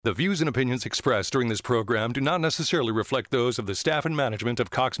The views and opinions expressed during this program do not necessarily reflect those of the staff and management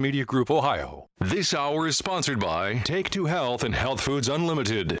of Cox Media Group, Ohio. This hour is sponsored by Take 2 Health and Health Foods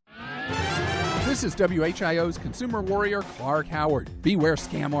Unlimited. This is WHIO's consumer warrior, Clark Howard. Beware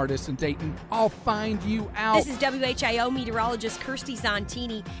scam artists in Dayton. I'll find you out. This is WHIO meteorologist Kirsty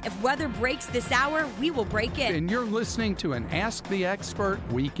Zontini. If weather breaks this hour, we will break it. And you're listening to an Ask the Expert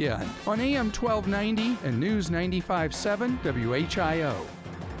weekend on AM 1290 and News 95.7 WHIO.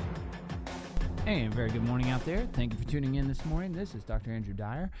 Hey, and very good morning out there. Thank you for tuning in this morning. This is Dr. Andrew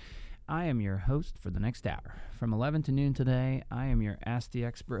Dyer. I am your host for the next hour. From 11 to noon today, I am your Ask the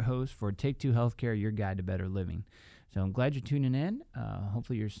Expert host for Take 2 Healthcare, your guide to better living. So I'm glad you're tuning in.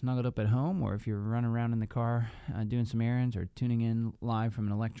 Hopefully you're snuggled up at home, or if you're running around in the car doing some errands or tuning in live from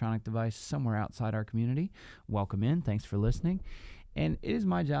an electronic device somewhere outside our community, welcome in. Thanks for listening. And it is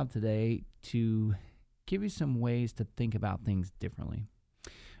my job today to give you some ways to think about things differently.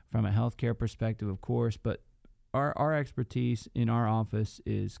 From a healthcare perspective, of course, but our expertise in our office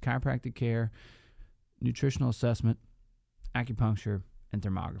is chiropractic care, nutritional assessment, acupuncture, and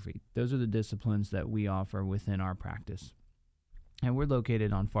thermography. Those are the disciplines that we offer within our practice. And we're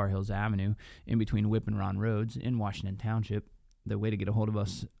located on Far Hills Avenue in between Whip and Ron Roads in Washington Township. The way to get a hold of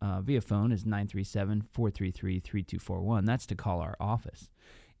us via phone is 937-433-3241. That's to call our office.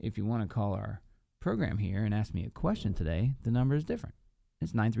 If you want to call our program here and ask me a question today, the number is different.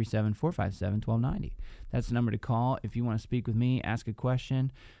 It's 937-457-1290. That's the number to call if you want to speak with me, ask a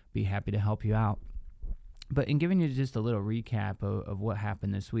question, be happy to help you out. But in giving you just a little recap of what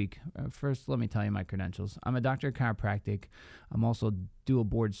happened this week, first let me tell you my credentials. I'm a doctor of chiropractic. I'm also dual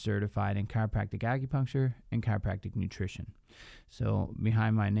board certified in chiropractic acupuncture and chiropractic nutrition. So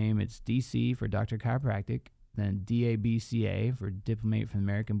behind my name, it's DC for Doctor of Chiropractic, then DABCA for Diplomate from the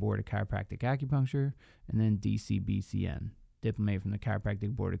American Board of Chiropractic Acupuncture, and then DCBCN. Diplomate from the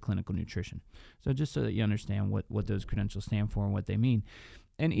Chiropractic Board of Clinical Nutrition. So just so that you understand what those credentials stand for and what they mean.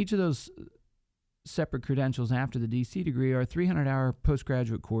 And each of those separate credentials after the DC degree are 300-hour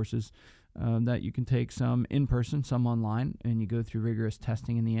postgraduate courses that you can take, some in person, some online, and you go through rigorous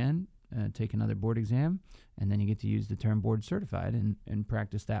testing in the end, take another board exam, and then you get to use the term board certified and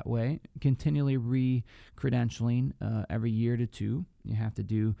practice that way, continually re-credentialing every year to two. You have to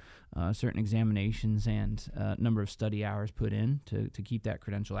do certain examinations and number of study hours put in to keep that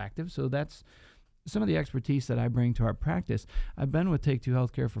credential active. So that's some of the expertise that I bring to our practice. I've been with Take 2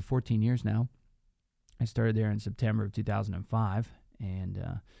 Healthcare for 14 years now. I started there in September of 2005,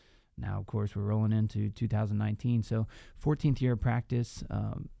 and now, of course, we're rolling into 2019. So 14th year of practice,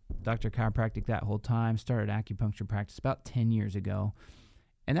 Doctor of Chiropractic that whole time, started acupuncture practice about 10 years ago.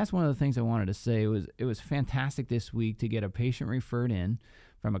 And that's one of the things I wanted to say. It was fantastic this week to get a patient referred in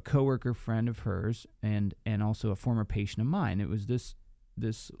from a coworker friend of hers and also a former patient of mine. It was this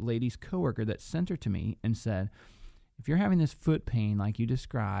lady's coworker that sent her to me and said, if you're having this foot pain like you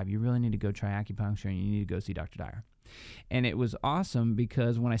described, you really need to go try acupuncture and you need to go see Dr. Dyer. And it was awesome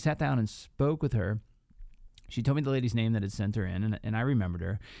because when I sat down and spoke with her, she told me the lady's name that had sent her in, and I remembered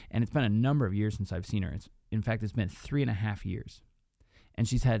her. And it's been a number of years since I've seen her. In fact, it's been 3.5 years. And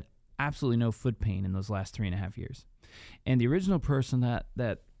she's had absolutely no foot pain in those last 3.5 years. And the original person that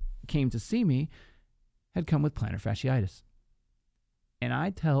came to see me had come with plantar fasciitis. And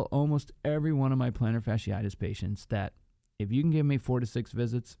I tell almost every one of my plantar fasciitis patients that if you can give me 4 to 6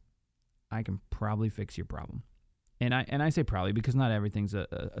 visits, I can probably fix your problem. And I say probably because not everything's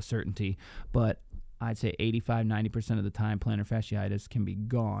a certainty, but I'd say 85-90% of the time plantar fasciitis can be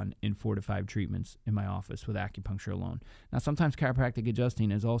gone in 4 to 5 treatments in my office with acupuncture alone. Now, sometimes chiropractic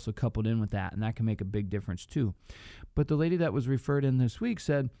adjusting is also coupled in with that, and that can make a big difference too. But the lady that was referred in this week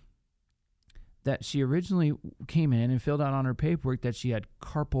said that she originally came in and filled out on her paperwork that she had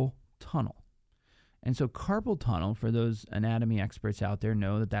carpal tunnel. And so carpal tunnel, for those anatomy experts out there,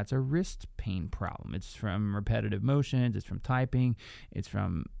 know that that's a wrist pain problem. It's from repetitive motions, it's from typing, it's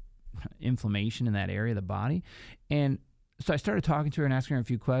from inflammation in that area of the body. And so I started talking to her and asking her a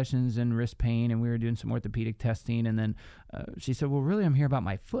few questions and wrist pain, and we were doing some orthopedic testing. And then she said, well, really, I'm here about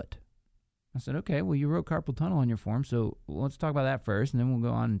my foot. I said, okay, well, you wrote carpal tunnel on your form, so let's talk about that first, and then we'll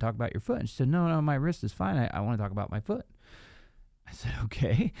go on and talk about your foot. And she said, no, my wrist is fine. I want to talk about my foot. I said,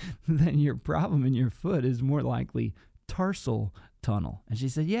 okay, then your problem in your foot is more likely tarsal tunnel. And she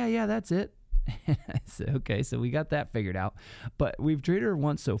said, yeah, that's it. And I said, okay, so we got that figured out. But we've treated her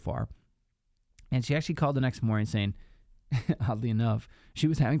once so far. And she actually called the next morning saying, oddly enough, she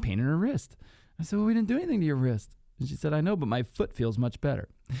was having pain in her wrist. I said, well, we didn't do anything to your wrist. And she said, I know, but my foot feels much better.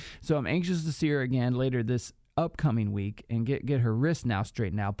 So I'm anxious to see her again later this upcoming week and get her wrist now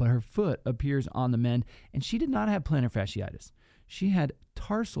straightened out. But her foot appears on the mend. And she did not have plantar fasciitis. she had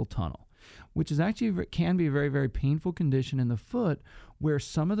tarsal tunnel, which is actually can be a very, very painful condition in the foot where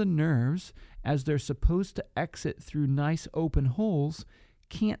some of the nerves, as they're supposed to exit through nice open holes,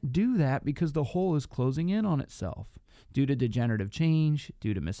 can't do that because the hole is closing in on itself. Due to degenerative change,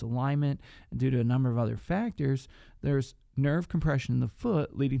 due to misalignment, and due to a number of other factors, there's nerve compression in the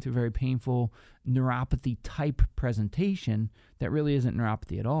foot leading to a very painful neuropathy type presentation that really isn't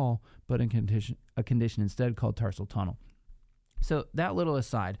neuropathy at all, but a condition instead called tarsal tunnel. So that little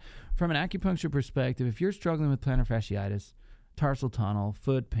aside, from an acupuncture perspective, if you're struggling with plantar fasciitis, tarsal tunnel,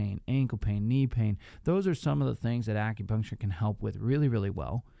 foot pain, ankle pain, knee pain, those are some of the things that acupuncture can help with really, really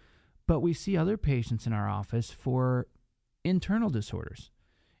well. But we see other patients in our office for internal disorders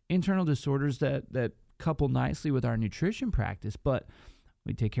that couple nicely with our nutrition practice, but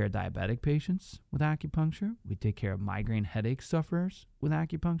we take care of diabetic patients with acupuncture. We take care of migraine headache sufferers with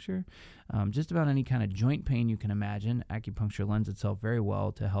acupuncture. Just about any kind of joint pain you can imagine, acupuncture lends itself very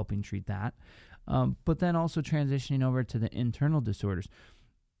well to helping treat that. But then also transitioning over to the internal disorders.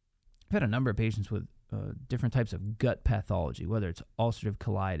 I've had a number of patients with different types of gut pathology, whether it's ulcerative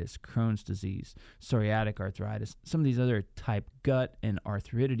colitis, Crohn's disease, psoriatic arthritis, some of these other type gut and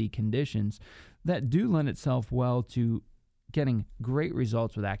arthritic conditions that do lend itself well to getting great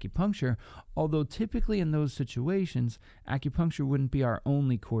results with acupuncture, although typically in those situations, acupuncture wouldn't be our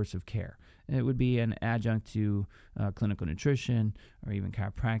only course of care. It would be an adjunct to clinical nutrition or even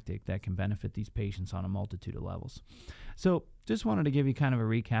chiropractic that can benefit these patients on a multitude of levels. So just wanted to give you kind of a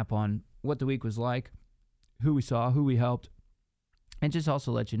recap on what the week was like, who we saw, who we helped, and just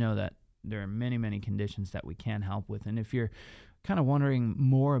also let you know that there are many, many conditions that we can help with. And if you're kind of wondering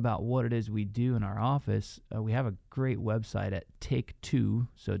more about what it is we do in our office, we have a great website at Take2,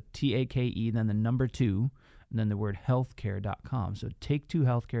 so T-A-K-E, then the number 2, and then the word healthcare.com. So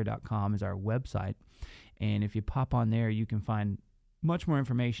Take2healthcare.com is our website. And if you pop on there, you can find much more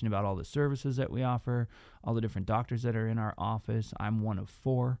information about all the services that we offer, all the different doctors that are in our office. I'm one of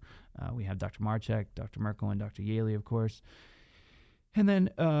 4. We have Dr. Marchek, Dr. Merkel, and Dr. Yaley, of course. And then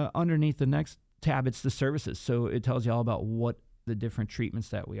underneath the next tab, it's the services. So it tells you all about what the different treatments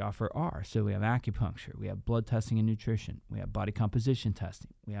that we offer are. So we have acupuncture, we have blood testing and nutrition, we have body composition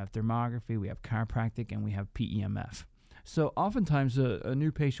testing, we have thermography, we have chiropractic, and we have PEMF. So oftentimes a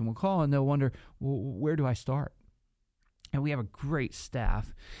new patient will call and they'll wonder, well, where do I start? And we have a great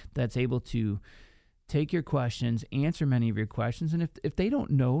staff that's able to take your questions, answer many of your questions, and if they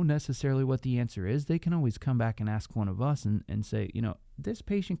don't know necessarily what the answer is, they can always come back and ask one of us and say, you know, this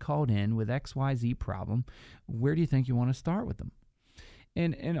patient called in with XYZ problem. Where do you think you want to start with them?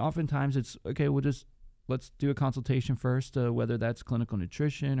 And oftentimes it's, okay, let's do a consultation first, whether that's clinical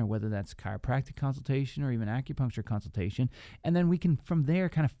nutrition or whether that's chiropractic consultation or even acupuncture consultation. And then we can, from there,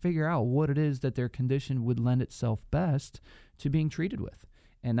 kind of figure out what it is that their condition would lend itself best to being treated with.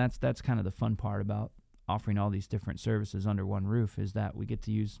 And that's kind of the fun part about offering all these different services under one roof, is that we get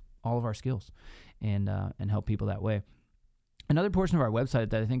to use all of our skills and help people that way. Another portion of our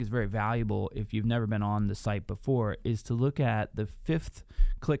website that I think is very valuable if you've never been on the site before is to look at the 5th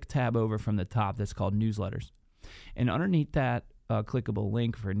click tab over from the top that's called newsletters. And underneath that clickable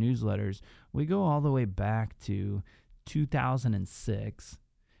link for newsletters, we go all the way back to 2006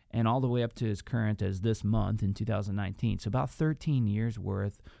 and all the way up to as current as this month in 2019. So about 13 years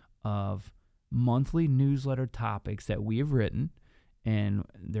worth of monthly newsletter topics that we have written. And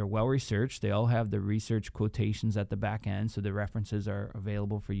they're well researched. They all have the research quotations at the back end, so the references are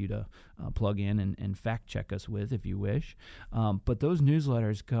available for you to plug in and fact check us with if you wish. But those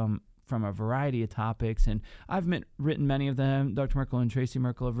newsletters come from a variety of topics, and I've written many of them. Dr. Merkel and Tracy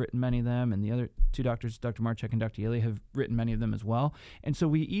Merkel have written many of them, and the other 2 doctors, Dr. Marchek and Dr. Yaley, have written many of them as well. And so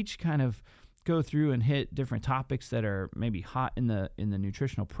we each kind of go through and hit different topics that are maybe hot in the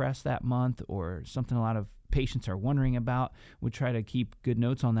nutritional press that month, or something a lot of patients are wondering about. We try to keep good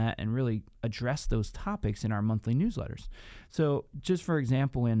notes on that and really address those topics in our monthly newsletters. So just for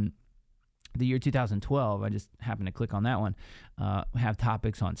example, in the year 2012, I just happened to click on that one, we have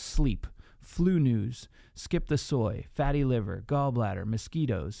topics on sleep, flu news, skip the soy, fatty liver, gallbladder,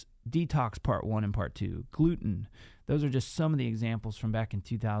 mosquitoes, detox part 1 and part 2, gluten. Those are just some of the examples from back in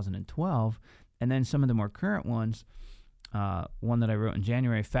 2012. And then some of the more current ones, one that I wrote in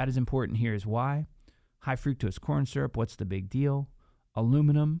January, fat is important, here is why. High fructose corn syrup, what's the big deal?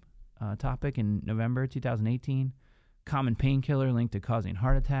 Aluminum topic in November 2018. Common painkiller linked to causing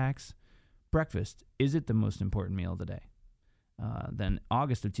heart attacks. Breakfast, is it the most important meal of the day? Then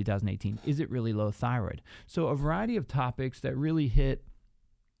August of 2018, is it really low thyroid? So a variety of topics that really hit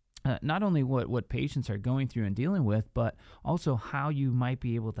not only what patients are going through and dealing with, but also how you might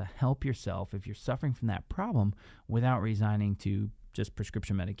be able to help yourself if you're suffering from that problem without resigning to just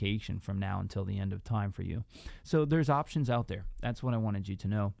prescription medication from now until the end of time for you. So there's options out there. That's what I wanted you to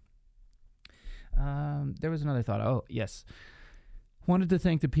know. There was another thought. Oh, yes. Wanted to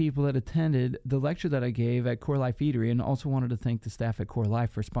thank the people that attended the lecture that I gave at Core Life Eatery, and also wanted to thank the staff at Core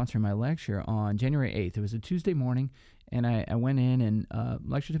Life for sponsoring my lecture on January 8th. It was a Tuesday morning, and I went in and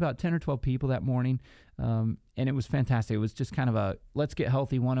lectured to about 10 or 12 people that morning, and it was fantastic. It was just kind of a Let's Get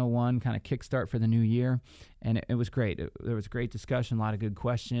Healthy 101 kind of kickstart for the new year, and it was great. There was great discussion, a lot of good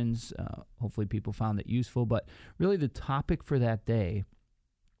questions. Hopefully people found it useful, but really the topic for that day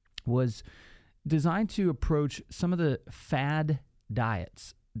was designed to approach some of the fad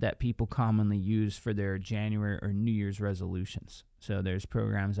diets that people commonly use for their January or New Year's resolutions. So there's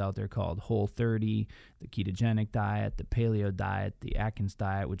programs out there called Whole30, the ketogenic diet, the paleo diet, the Atkins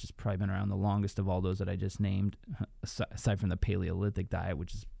diet, which has probably been around the longest of all those that I just named, aside from the Paleolithic diet,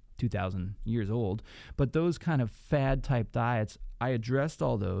 which is 2,000 years old. But those kind of fad type diets, I addressed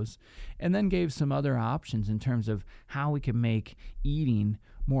all those and then gave some other options in terms of how we can make eating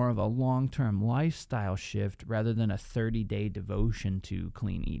more of a long-term lifestyle shift rather than a 30-day devotion to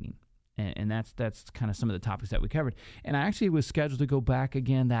clean eating. And that's kind of some of the topics that we covered. And I actually was scheduled to go back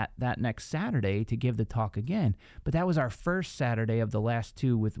again that next Saturday to give the talk again. But that was our first Saturday of the last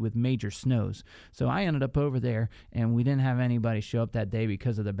two with major snows. So I ended up over there, and we didn't have anybody show up that day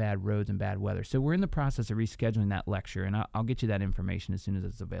because of the bad roads and bad weather. So we're in the process of rescheduling that lecture, and I'll get you that information as soon as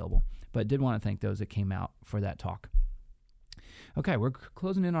it's available. But did want to thank those that came out for that talk. Okay, we're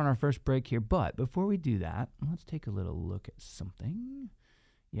closing in on our first break here, but before we do that, let's take a little look at something.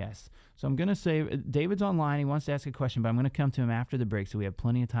 Yes, so I'm going to say David's online. He wants to ask a question, but I'm going to come to him after the break so we have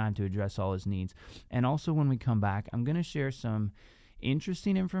plenty of time to address all his needs. And also when we come back, I'm going to share some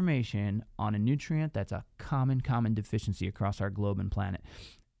interesting information on a nutrient that's a common deficiency across our globe and planet.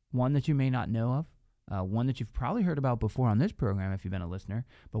 One that you may not know of. One that you've probably heard about before on this program if you've been a listener,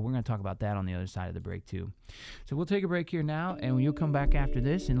 but we're going to talk about that on the other side of the break too. So we'll take a break here now, and you'll come back after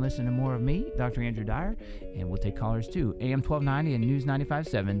this and listen to more of me, Dr. Andrew Dyer, and we'll take callers too. AM 1290 and News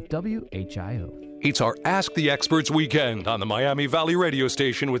 95.7 WHIO. It's our Ask the Experts weekend on the Miami Valley radio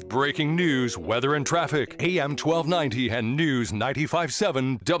station with breaking news, weather, and traffic. AM 1290 and News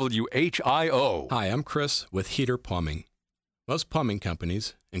 95.7 WHIO. Hi, I'm Chris with Heater Plumbing. Most plumbing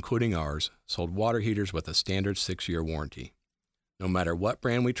companies, including ours, sold water heaters with a standard 6-year warranty. No matter what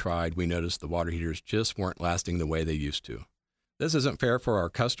brand we tried, we noticed the water heaters just weren't lasting the way they used to. This isn't fair for our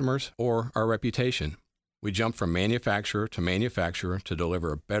customers or our reputation. We jumped from manufacturer to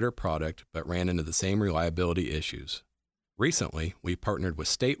deliver a better product, but ran into the same reliability issues. Recently, we partnered with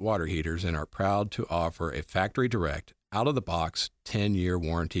State Water Heaters and are proud to offer a factory direct, out-of-the-box 10-year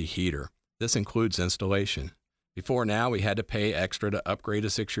warranty heater. This includes installation. Before now, we had to pay extra to upgrade a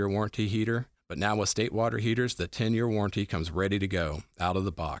 6-year warranty heater, but now with State Water Heaters, the 10-year warranty comes ready to go, out of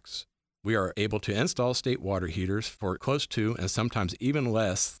the box. We are able to install State Water Heaters for close to and sometimes even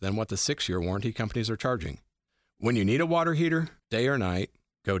less than what the 6-year warranty companies are charging. When you need a water heater, day or night,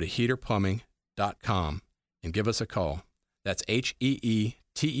 go to heaterplumbing.com and give us a call. That's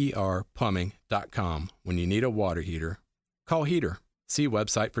HEETER plumbing.com. When you need a water heater, call Heater. See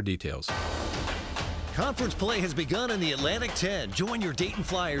website for details. Conference play has begun in the Atlantic 10. Join your Dayton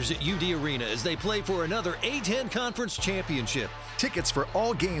Flyers at UD Arena as they play for another A-10 Conference Championship. Tickets for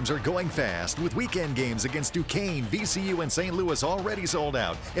all games are going fast, with weekend games against Duquesne, VCU, and St. Louis already sold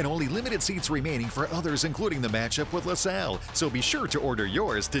out, and only limited seats remaining for others, including the matchup with LaSalle. So be sure to order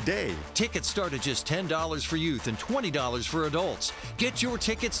yours today. Tickets start at just $10 for youth and $20 for adults. Get your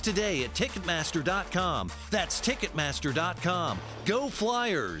tickets today at Ticketmaster.com. That's Ticketmaster.com. Go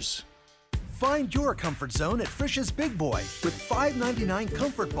Flyers! Find your comfort zone at Frisch's Big Boy with $5.99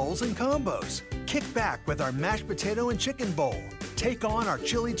 comfort bowls and combos. Kick back with our mashed potato and chicken bowl. Take on our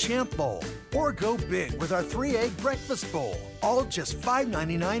chili champ bowl. Or go big with our 3-egg breakfast bowl. All just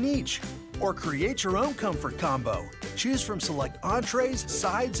 $5.99 each. Or create your own comfort combo. Choose from select entrees,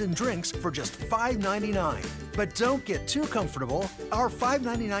 sides, and drinks for just $5.99. But don't get too comfortable. Our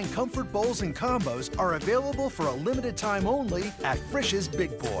 $5.99 comfort bowls and combos are available for a limited time only at Frisch's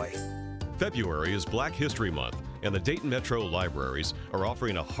Big Boy. February is Black History Month, and the Dayton Metro Libraries are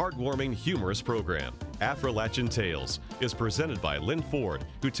offering a heartwarming, humorous program. Appalachian Tales is presented by Lynn Ford,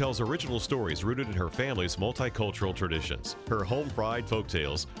 who tells original stories rooted in her family's multicultural traditions. Her home-fried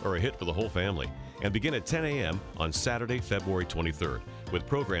folktales are a hit for the whole family and begin at 10 a.m. on Saturday, February 23rd, with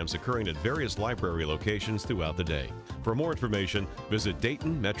programs occurring at various library locations throughout the day. For more information, visit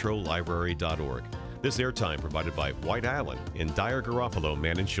DaytonMetroLibrary.org. This airtime provided by White Island in Dyer, Garofalo,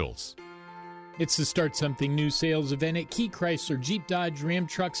 Mann and Schultz. It's the Start Something New sales event at Key Chrysler, Jeep, Dodge, Ram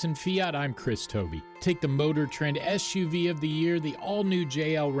Trucks, and Fiat. I'm Chris Toby. Take the Motor Trend SUV of the year, the all-new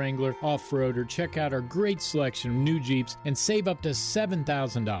JL Wrangler Off-Roader. Check out our great selection of new Jeeps and save up to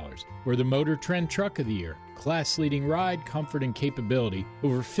 $7,000. We're the Motor Trend Truck of the Year. Class-leading ride, comfort, and capability.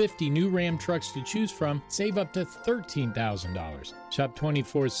 Over 50 new Ram trucks to choose from. Save up to $13,000. Shop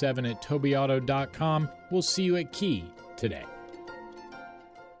 24/7 at tobyauto.com. We'll see you at Key today.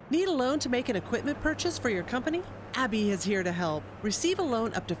 Need a loan to make an equipment purchase for your company? Abby is here to help. Receive a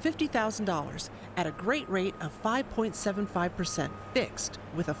loan up to $50,000 at a great rate of 5.75% fixed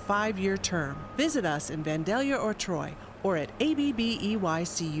with a 5-year term. Visit us in Vandalia or Troy or at abbeycu.com.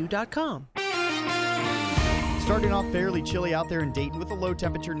 Starting off fairly chilly out there in Dayton with a low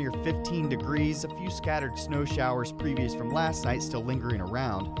temperature near 15 degrees. A few scattered snow showers previous from last night still lingering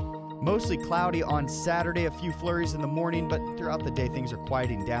around. Mostly cloudy on Saturday, a few flurries in the morning, but throughout the day things are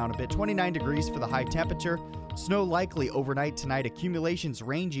quieting down a bit. 29 degrees for the high temperature. Snow likely overnight tonight. Accumulations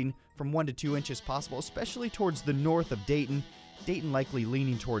ranging from 1 to 2 inches possible, especially towards the north of Dayton. Dayton likely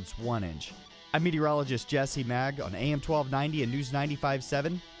leaning towards 1 inch. I'm meteorologist Jesse Mag on AM 1290 and News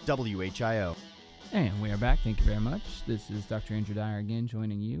 95.7 WHIO. And we are back. Thank you very much. This is Dr. Andrew Dyer again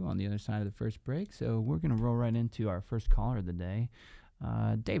joining you on the other side of the first break. So we're going to roll right into our first caller of the day.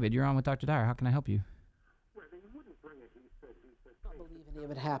 David, you're on with Dr. Dyer. How can I help you? I don't believe any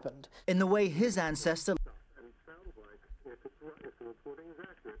of it happened. In the way his ancestor...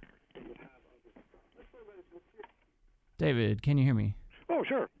 David, can you hear me? Oh,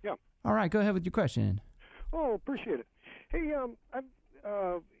 sure, yeah. All right, go ahead with your question. Oh, appreciate it. Hey, I've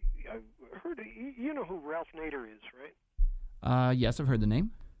heard, you know who Ralph Nader is, right? Yes, I've heard the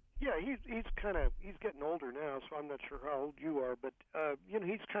name. Yeah, he's getting older now, so I'm not sure how old you are, but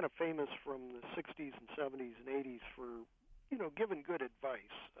he's kind of famous from the 60s and 70s and 80s for giving good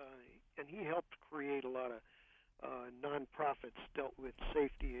advice, and he helped create a lot of nonprofits dealt with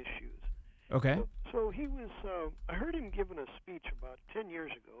safety issues. Okay. So he was. I heard him giving a speech about 10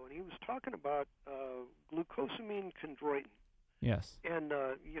 years ago, and he was talking about glucosamine chondroitin. Yes. And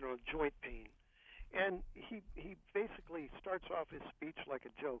joint pain. And he basically starts off his speech like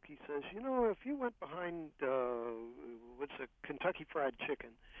a joke. He says, if you went behind Kentucky Fried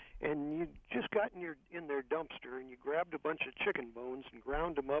Chicken, and you just got in their dumpster and you grabbed a bunch of chicken bones and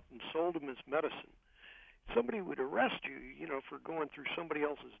ground them up and sold them as medicine, somebody would arrest you, for going through somebody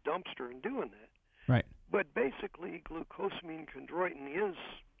else's dumpster and doing that. Right. But basically, glucosamine chondroitin is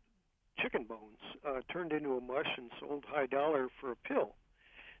chicken bones turned into a mush and sold high dollar for a pill.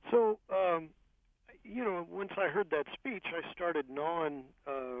 So, once I heard that speech, I started gnawing,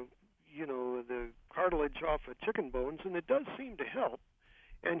 the cartilage off of chicken bones, and it does seem to help.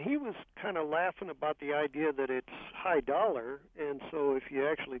 And he was kind of laughing about the idea that it's high dollar, and so if you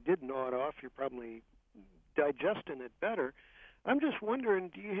actually did gnaw it off, you're probably digesting it better. I'm just wondering,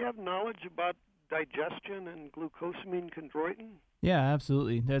 do you have knowledge about digestion and glucosamine chondroitin? Yeah,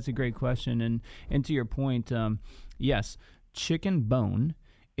 absolutely. That's a great question. And to your point, yes, chicken bone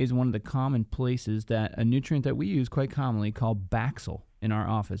is one of the common places that a nutrient that we use quite commonly called Baxyl in our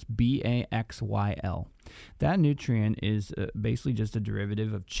office, Baxyl. That nutrient is basically just a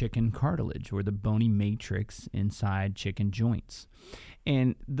derivative of chicken cartilage, or the bony matrix inside chicken joints.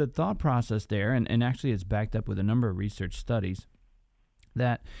 And the thought process there, and actually it's backed up with a number of research studies,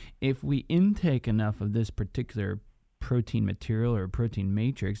 that if we intake enough of this particular protein material or protein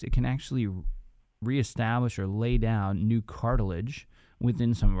matrix, it can actually reestablish or lay down new cartilage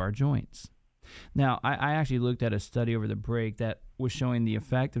within some of our joints. Now, I actually looked at a study over the break that was showing the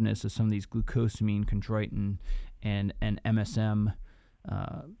effectiveness of some of these glucosamine, chondroitin, and MSM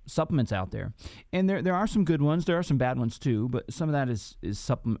supplements out there. And there are some good ones. There are some bad ones too, but some of that is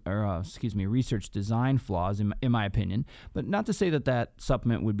research design flaws in my opinion. But not to say that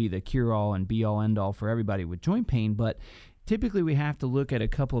supplement would be the cure-all and be-all, end-all for everybody with joint pain, but typically we have to look at a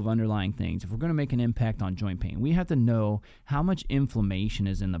couple of underlying things. If we're going to make an impact on joint pain, we have to know how much inflammation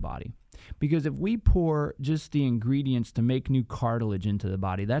is in the body. Because if we pour just the ingredients to make new cartilage into the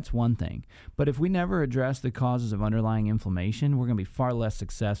body, that's one thing. But if we never address the causes of underlying inflammation, we're going to be far less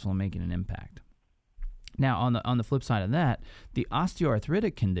successful in making an impact. Now, on the flip side of that, the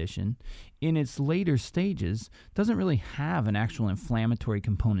osteoarthritic condition, in its later stages, doesn't really have an actual inflammatory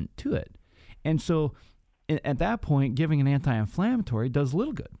component to it. And so at that point, giving an anti-inflammatory does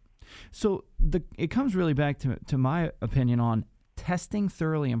little good. So it comes really back to my opinion on testing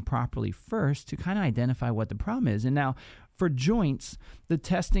thoroughly and properly first to kind of identify what the problem is. And now, for joints, the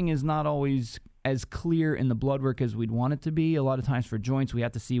testing is not always as clear in the blood work as we'd want it to be. A lot of times for joints, we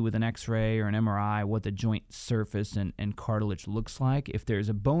have to see with an x-ray or an MRI what the joint surface and cartilage looks like. If there's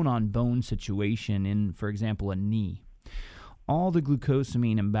a bone-on-bone situation in, for example, a knee, all the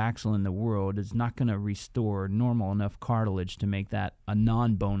glucosamine and Baxil in the world is not going to restore normal enough cartilage to make that a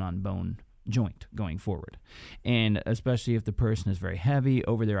non-bone-on-bone joint going forward. And especially if the person is very heavy,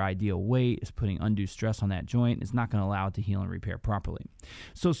 over their ideal weight, is putting undue stress on that joint, it's not going to allow it to heal and repair properly.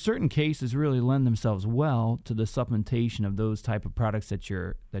 So certain cases really lend themselves well to the supplementation of those type of products that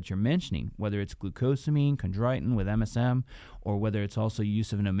you're mentioning, whether it's glucosamine, chondroitin with MSM, or whether it's also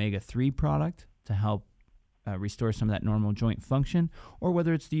use of an omega-3 product to help restore some of that normal joint function, or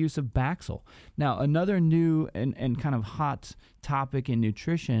whether it's the use of Baxil. Now, another new and kind of hot topic in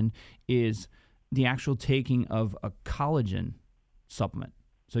nutrition is the actual taking of a collagen supplement.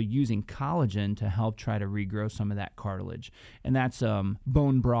 So using collagen to help try to regrow some of that cartilage. And that's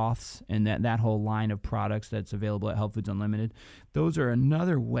bone broths and that whole line of products that's available at Health Foods Unlimited. Those are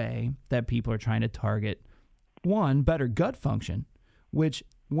another way that people are trying to target, one, better gut function, which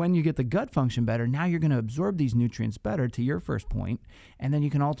when you get the gut function better, now you're going to absorb these nutrients better, to your first point, and then you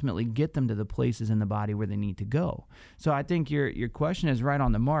can ultimately get them to the places in the body where they need to go. So I think your question is right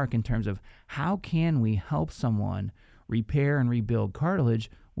on the mark in terms of how can we help someone repair and rebuild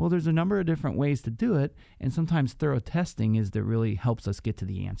cartilage. Well, there's a number of different ways to do it, and sometimes thorough testing is that really helps us get to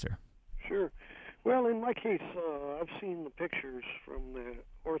the answer. Sure. Well, in my case, I've seen the pictures from the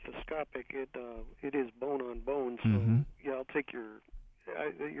orthoscopic. It is bone on bone, so yeah, I'll take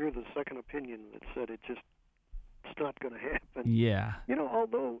you're the second opinion that said it's not going to happen. Yeah. You know,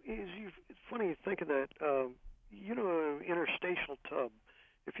 although it's funny you think of that. You know, an interstitial tub.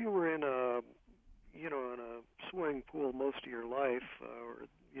 If you were in a swimming pool most of your life, or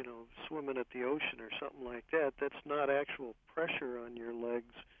swimming at the ocean or something like that, that's not actual pressure on your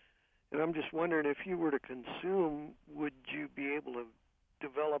legs. And I'm just wondering, if you were to consume, would you be able to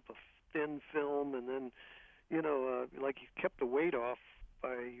develop a thin film and then, like you kept the weight off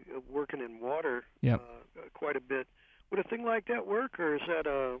by working in water quite a bit? Would a thing like that work, or is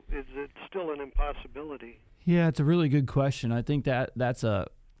it still an impossibility? Yeah, it's a really good question. I think that's a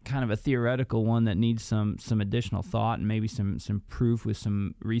kind of a theoretical one that needs some additional thought and maybe some proof with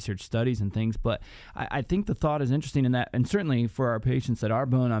some research studies and things. But I think the thought is interesting in that, and certainly for our patients that are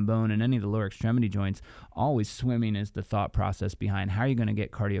bone on bone in any of the lower extremity joints, always swimming is the thought process behind how are you going to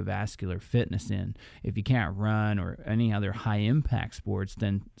get cardiovascular fitness in. If you can't run or any other high impact sports,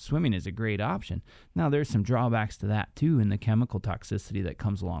 then swimming is a great option. Now there's some drawbacks to that too, in the chemical toxicity that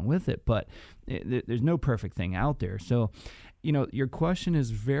comes along with it, but there's no perfect thing out there. So your question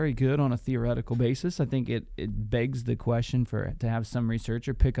is very good on a theoretical basis. I think it begs the question to have some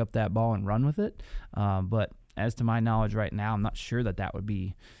researcher pick up that ball and run with it. But as to my knowledge right now, I'm not sure that would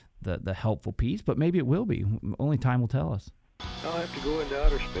be the helpful piece, but maybe it will be. Only time will tell us. I'll have to go into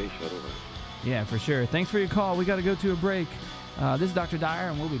outer space, I don't know. Yeah, for sure. Thanks for your call. We got to go to a break. This is Dr. Dyer,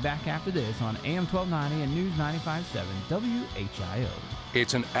 and we'll be back after this on AM 1290 and News 95.7 WHIO.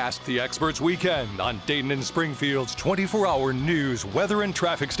 It's an Ask the Experts weekend on Dayton and Springfield's 24-hour news, weather, and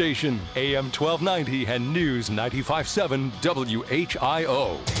traffic station, AM 1290 and News 95.7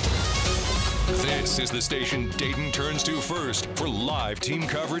 WHIO. This is the station Dayton turns to first for live team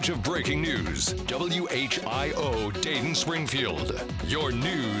coverage of breaking news. WHIO Dayton Springfield. Your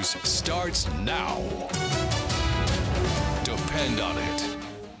news starts now. Depend on it.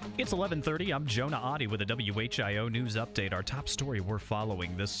 It's 11:30. I'm Jonah Oddie with a WHIO news update. Our top story we're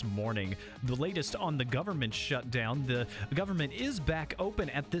following this morning. The latest on the government shutdown. The government is back open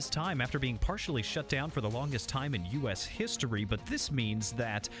at this time after being partially shut down for the longest time in U.S. history. But this means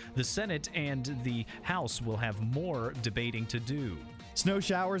that the Senate and the House will have more debating to do. Snow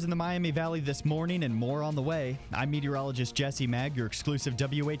showers in the Miami Valley this morning and more on the way. I'm meteorologist Jesse Mag. Your exclusive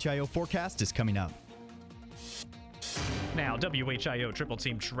WHIO forecast is coming up. Now, WHIO Triple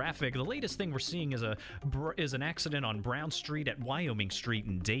Team Traffic. The latest thing we're seeing is an accident on Brown Street at Wyoming Street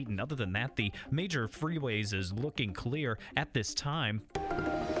in Dayton. Other than that, the major freeways is looking clear at this time.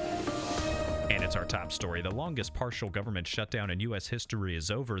 And it's our top story. The longest partial government shutdown in U.S. history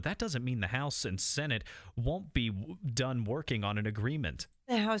is over. That doesn't mean the House and Senate won't be done working on an agreement.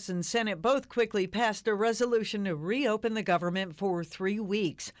 The House and Senate both quickly passed a resolution to reopen the government for 3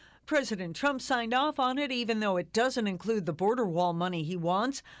 weeks. President Trump signed off on it, even though it doesn't include the border wall money he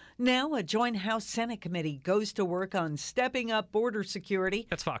wants. Now, a joint House Senate committee goes to work on stepping up border security.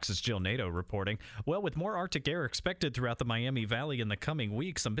 That's Fox's Jill Nato reporting. Well, with more Arctic air expected throughout the Miami Valley in the coming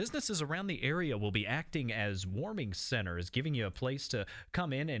weeks, some businesses around the area will be acting as warming centers, giving you a place to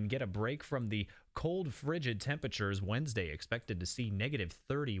come in and get a break from the cold, frigid temperatures. Wednesday expected to see negative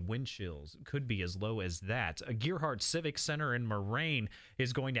 30 wind chills. Could be as low as that. A Gearhart Civic Center in Moraine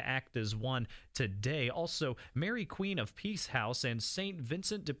is going to act as one today. Also, Mary Queen of Peace House and St.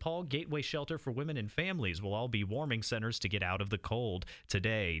 Vincent de Paul Gateway Shelter for Women and Families will all be warming centers to get out of the cold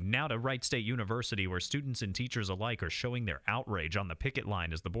today. Now to Wright State University, where students and teachers alike are showing their outrage on the picket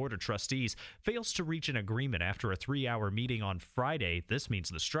line as the Board of Trustees fails to reach an agreement after a 3-hour meeting on Friday. This means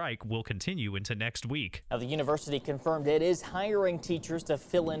the strike will continue into next week. Now, the university confirmed it is hiring teachers to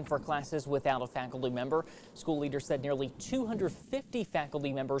fill in for classes without a faculty member. School leaders said nearly 250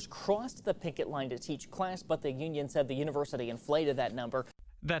 faculty members crossed the picket line to teach class, but the union said the university inflated that number.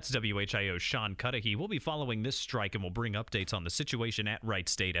 That's WHIO's Sean Cudahy. We'll be following this strike and we'll bring updates on the situation at Wright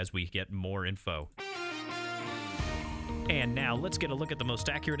State as we get more info. And now let's get a look at the most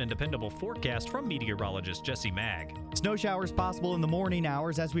accurate and dependable forecast from meteorologist Jesse Mag. Snow showers possible in the morning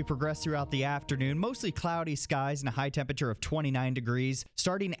hours as we progress throughout the afternoon. Mostly cloudy skies and a high temperature of 29 degrees.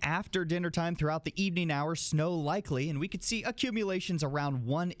 Starting after dinner time throughout the evening hours, snow likely, and we could see accumulations around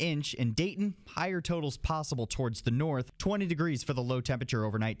 1 inch in Dayton. Higher totals possible towards the north. 20 degrees for the low temperature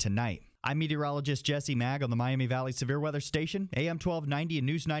overnight tonight. I'm meteorologist Jesse Mag on the Miami Valley Severe Weather Station, AM 1290 and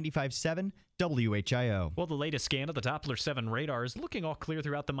News 95.7 WHIO. Well, the latest scan of the Doppler 7 radar is looking all clear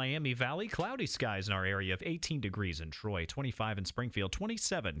throughout the Miami Valley. Cloudy skies in our area of 18 degrees in Troy, 25 in Springfield,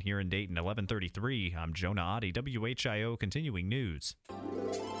 27 here in Dayton, 11:33. I'm Jonah Oddie, WHIO Continuing News.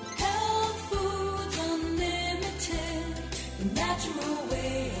 Health Foods Unlimited, the natural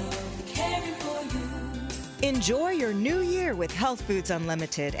way of caring for you. Enjoy your new year with Health Foods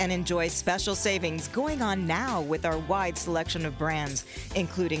Unlimited and enjoy special savings going on now with our wide selection of brands,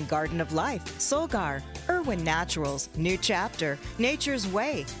 including Garden of Life, Solgar, Irwin Naturals, New Chapter, Nature's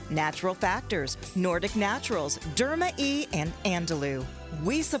Way, Natural Factors, Nordic Naturals, Derma E, and Andalou.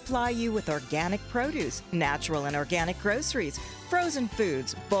 We supply you with organic produce, natural and organic groceries, frozen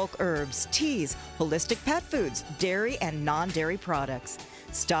foods, bulk herbs, teas, holistic pet foods, dairy and non-dairy products.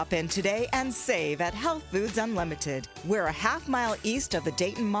 Stop in today and save at Health Foods Unlimited. We're a half-mile east of the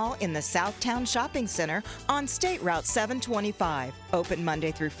Dayton Mall in the Southtown Shopping Center on State Route 725. Open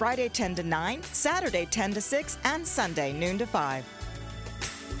Monday through Friday 10 to 9, Saturday 10 to 6, and Sunday noon to 5.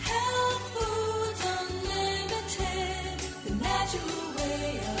 Health Foods Unlimited, the natural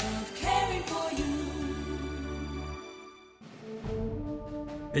way of caring for you.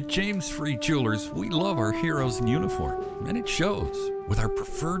 At James Free Jewelers, we love our heroes in uniform, and it shows with our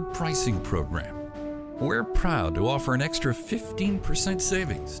preferred pricing program. We're proud to offer an extra 15%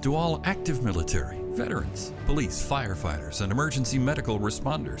 savings to all active military, veterans, police, firefighters, and emergency medical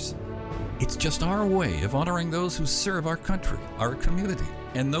responders. It's just our way of honoring those who serve our country, our community,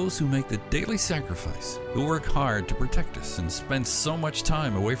 and those who make the daily sacrifice, who work hard to protect us and spend so much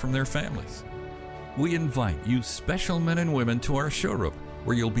time away from their families. We invite you special men and women to our showroom,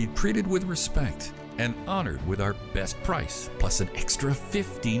 where you'll be treated with respect and honored with our best price, plus an extra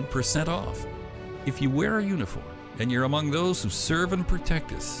 15% off. If you wear a uniform and you're among those who serve and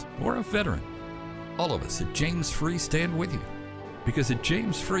protect us, or a veteran, all of us at James Free stand with you. Because at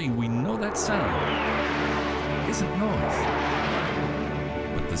James Free, we know that sound isn't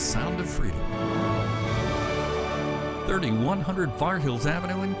noise, but the sound of freedom. 3100 Far Hills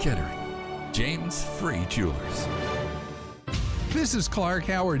Avenue in Kettering. James Free Jewelers. This is Clark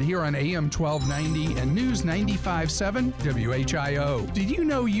Howard here on AM 1290 and News 95.7 WHIO. Did you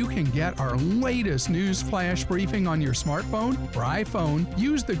know you can get our latest news flash briefing on your smartphone or iPhone?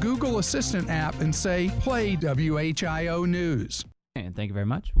 Use the Google Assistant app and say, play WHIO News. And thank you very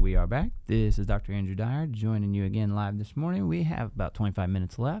much. We are back. This is Dr. Andrew Dyer joining you again live this morning. We have about 25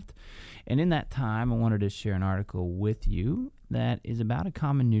 minutes left. And in that time, I wanted to share an article with you that is about a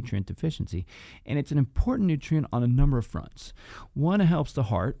common nutrient deficiency. And it's an important nutrient on a number of fronts. One, it helps the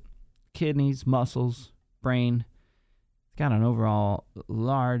heart, kidneys, muscles, brain. It's got an overall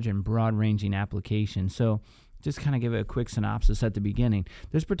large and broad-ranging application. So just kind of give it a quick synopsis at the beginning.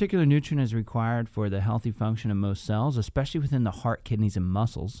 This particular nutrient is required for the healthy function of most cells, especially within the heart, kidneys, and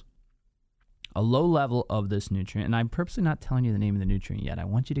muscles. A low level of this nutrient, and I'm purposely not telling you the name of the nutrient yet. I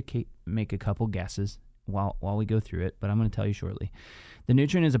want you to make a couple guesses while we go through it, but I'm going to tell you shortly. The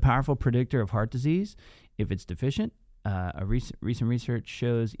nutrient is a powerful predictor of heart disease. If it's deficient, a recent research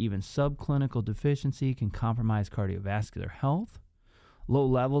shows even subclinical deficiency can compromise cardiovascular health. Low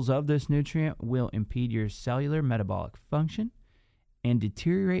levels of this nutrient will impede your cellular metabolic function, and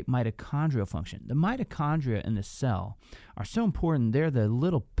deteriorate mitochondrial function. The mitochondria in the cell are so important. They're the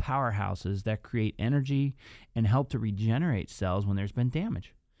little powerhouses that create energy and help to regenerate cells when there's been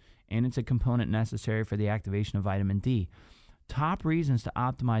damage. And it's a component necessary for the activation of vitamin D. Top reasons to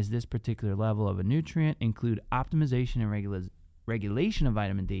optimize this particular level of a nutrient include optimization and regulation of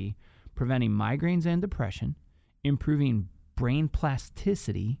vitamin D, preventing migraines and depression, improving brain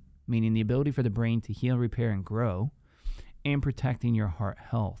plasticity, meaning the ability for the brain to heal, repair, and grow, and protecting your heart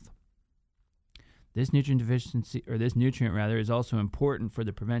health. This nutrient is also important for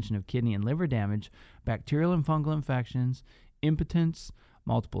the prevention of kidney and liver damage, bacterial and fungal infections, impotence,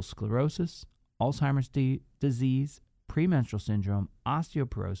 multiple sclerosis, Alzheimer's disease, premenstrual syndrome,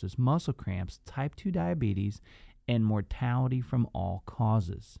 osteoporosis, muscle cramps, type 2 diabetes, and mortality from all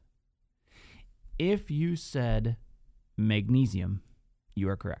causes. If you said magnesium, you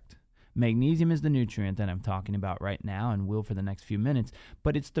are correct. Magnesium is the nutrient that I'm talking about right now and will for the next few minutes,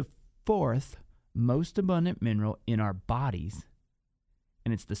 but it's the fourth most abundant mineral in our bodies,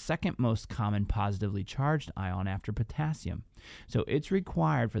 and it's the second most common positively charged ion after potassium. So it's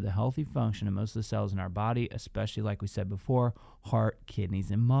required for the healthy function of most of the cells in our body, especially, like we said before, heart,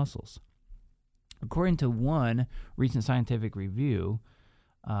 kidneys, and muscles. According to one recent scientific review,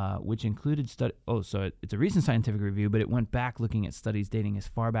 which included it's a recent scientific review, but it went back looking at studies dating as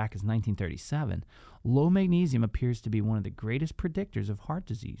far back as 1937. Low magnesium appears to be one of the greatest predictors of heart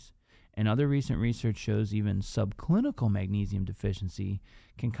disease, and other recent research shows even subclinical magnesium deficiency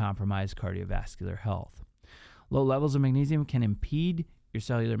can compromise cardiovascular health. Low levels of magnesium can impede your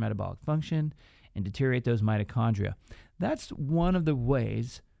cellular metabolic function and deteriorate those mitochondria. That's one of the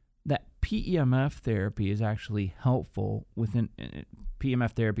ways that PEMF therapy is actually helpful within.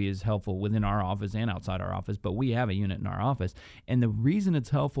 PEMF therapy is helpful within our office and outside our office, but we have a unit in our office. And the reason it's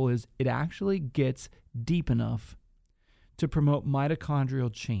helpful is it actually gets deep enough to promote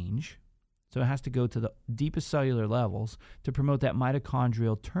mitochondrial change. So it has to go to the deepest cellular levels to promote that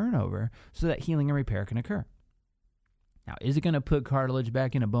mitochondrial turnover so that healing and repair can occur. Now, is it going to put cartilage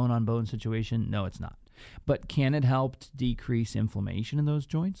back in a bone-on-bone situation? No, it's not. But can it help to decrease inflammation in those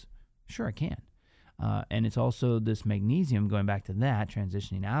joints? Sure, it can. And it's also this magnesium, going back to that,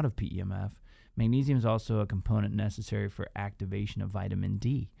 transitioning out of PEMF, magnesium is also a component necessary for activation of vitamin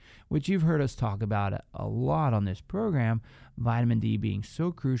D, which you've heard us talk about a lot on this program, vitamin D being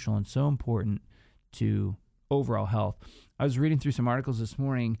so crucial and so important to overall health. I was reading through some articles this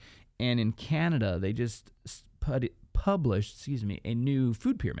morning, and in Canada, they just published a new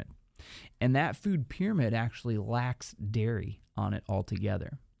food pyramid. And that food pyramid actually lacks dairy on it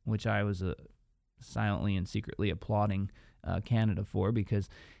altogether, which I was silently and secretly applauding Canada for, because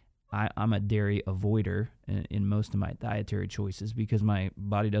I'm a dairy avoider in most of my dietary choices because my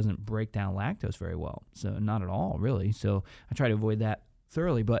body doesn't break down lactose very well. So not at all, really. So I try to avoid that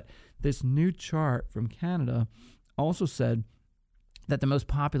thoroughly. But this new chart from Canada also said that the most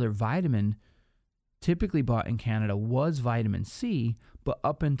popular vitamin typically bought in Canada was vitamin C, but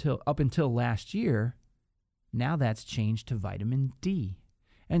up until last year, now that's changed to vitamin D.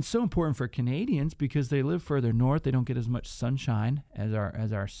 And so important for Canadians because they live further north. They don't get as much sunshine as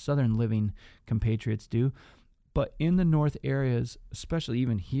our southern living compatriots do. But in the north areas, especially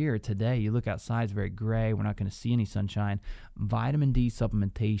even here today, you look outside, it's very gray. We're not going to see any sunshine. Vitamin D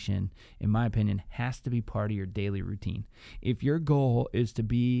supplementation, in my opinion, has to be part of your daily routine. If your goal is to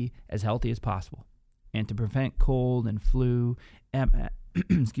be as healthy as possible and to prevent cold and flu, MS,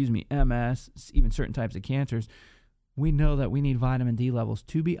 even certain types of cancers, we know that we need vitamin D levels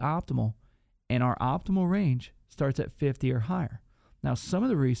to be optimal, and our optimal range starts at 50 or higher. Now, some of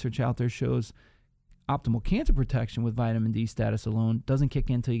the research out there shows optimal cancer protection with vitamin D status alone doesn't kick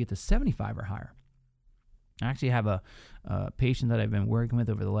in until you get to 75 or higher. I actually have a patient that I've been working with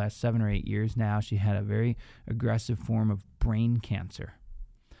over the last 7 or 8 years now. She had a very aggressive form of brain cancer.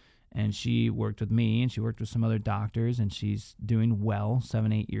 And she worked with me, and she worked with some other doctors, and she's doing well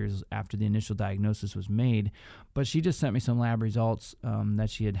 7-8 years after the initial diagnosis was made. But she just sent me some lab results that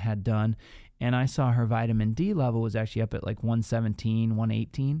she had done, and I saw her vitamin D level was actually up at like 117,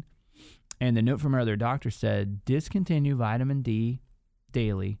 118. And the note from her other doctor said, discontinue vitamin D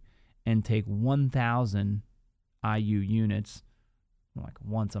daily and take 1,000 IU units like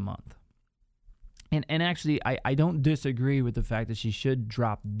once a month. And actually, I don't disagree with the fact that she should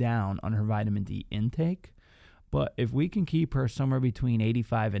drop down on her vitamin D intake. But if we can keep her somewhere between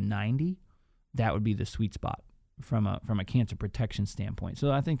 85 and 90, that would be the sweet spot from a cancer protection standpoint.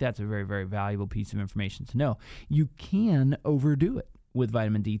 So I think that's a very, very valuable piece of information to know. You can overdo it with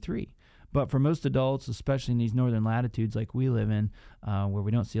vitamin D3. But for most adults, especially in these northern latitudes like we live in, where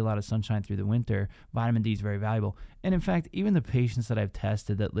we don't see a lot of sunshine through the winter, vitamin D is very valuable. And in fact, even the patients that I've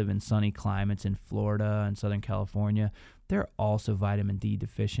tested that live in sunny climates in Florida and Southern California, they're also vitamin D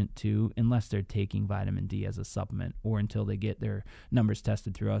deficient too, unless they're taking vitamin D as a supplement or until they get their numbers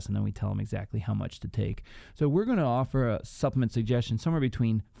tested through us, and then we tell them exactly how much to take. So we're going to offer a supplement suggestion somewhere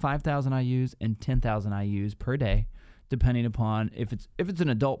between 5,000 IUs and 10,000 IUs per day, depending upon if it's an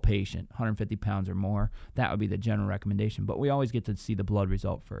adult patient, 150 pounds or more. That would be the general recommendation, but we always get to see the blood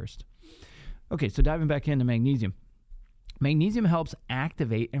result first. Okay, so diving back into magnesium. Magnesium helps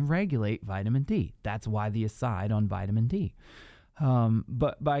activate and regulate vitamin D. That's why the aside on vitamin D.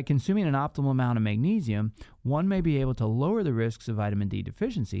 But by consuming an optimal amount of magnesium, one may be able to lower the risks of vitamin D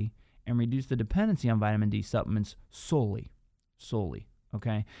deficiency and reduce the dependency on vitamin D supplements solely.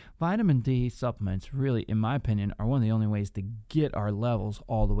 Okay? Vitamin D supplements really, in my opinion, are one of the only ways to get our levels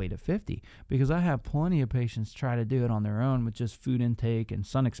all the way to 50, because I have plenty of patients try to do it on their own with just food intake and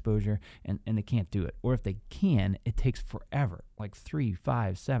sun exposure, and they can't do it. Or if they can, it takes forever, like 3,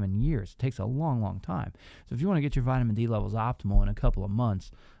 5, 7 years. It takes a long, long time. So if you want to get your vitamin D levels optimal in a couple of months,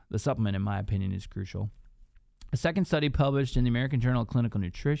 the supplement, in my opinion, is crucial. A second study published in the American Journal of Clinical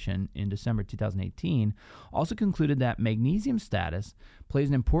Nutrition in December 2018 also concluded that magnesium status plays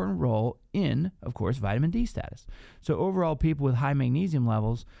an important role in, of course, vitamin D status. So overall, people with high magnesium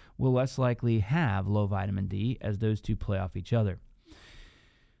levels will less likely have low vitamin D, as those two play off each other.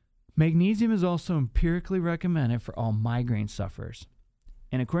 Magnesium is also empirically recommended for all migraine sufferers.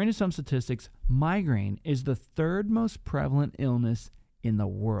 And according to some statistics, migraine is the third most prevalent illness in the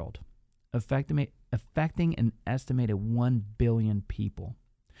world, affecting an estimated 1 billion people.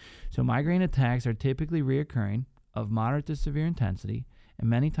 So migraine attacks are typically reoccurring, of moderate to severe intensity, and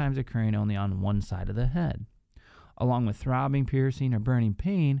many times occurring only on one side of the head. Along with throbbing, piercing, or burning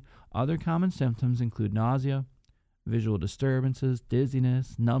pain, other common symptoms include nausea, visual disturbances,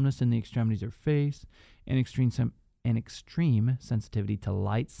 dizziness, numbness in the extremities or face, and extreme sensitivity to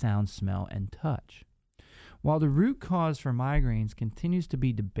light, sound, smell, and touch. While the root cause for migraines continues to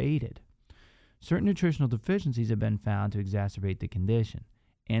be debated, certain nutritional deficiencies have been found to exacerbate the condition,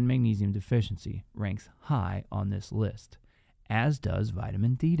 and magnesium deficiency ranks high on this list, as does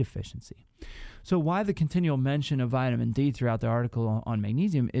vitamin D deficiency. So why the continual mention of vitamin D throughout the article on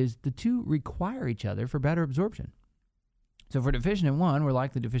magnesium is the two require each other for better absorption. So if we're deficient in one, we're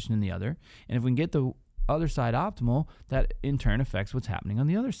likely deficient in the other, and if we can get the other side optimal, that in turn affects what's happening on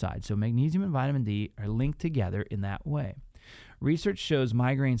the other side. So magnesium and vitamin D are linked together in that way. Research shows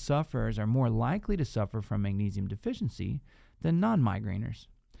migraine sufferers are more likely to suffer from magnesium deficiency than non-migrainers.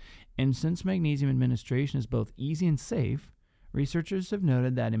 And since magnesium administration is both easy and safe, researchers have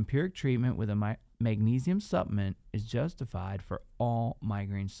noted that empiric treatment with a magnesium supplement is justified for all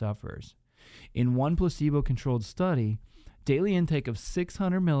migraine sufferers. In one placebo-controlled study, daily intake of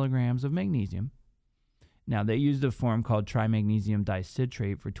 600 milligrams of magnesium, now, they used a form called trimagnesium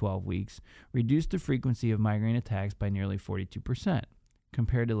dicitrate for 12 weeks, reduced the frequency of migraine attacks by nearly 42%,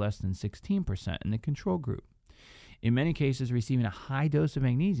 compared to less than 16% in the control group. In many cases, receiving a high dose of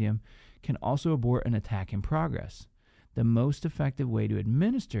magnesium can also abort an attack in progress. The most effective way to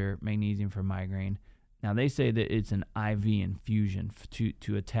administer magnesium for migraine, now they say that it's an IV infusion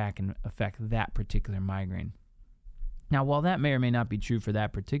to attack and affect that particular migraine. Now, while that may or may not be true for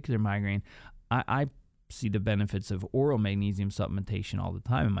that particular migraine, I see the benefits of oral magnesium supplementation all the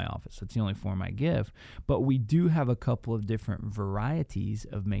time in my office. That's the only form I give. But we do have a couple of different varieties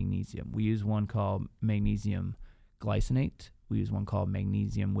of magnesium. We use one called magnesium glycinate. We use one called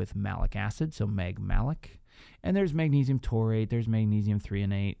magnesium with malic acid, so mag-malic. And there's magnesium taurate, there's magnesium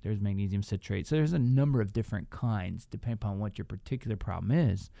threonate, there's magnesium citrate. So there's a number of different kinds depending upon what your particular problem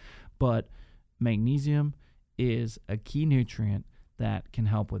is. But magnesium is a key nutrient that can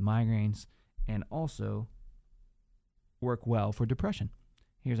help with migraines and also work well for depression.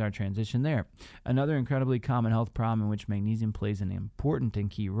 Here's our transition there. Another incredibly common health problem in which magnesium plays an important and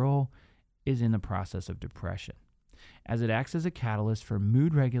key role is in the process of depression, as it acts as a catalyst for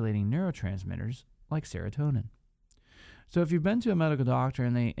mood-regulating neurotransmitters like serotonin. So if you've been to a medical doctor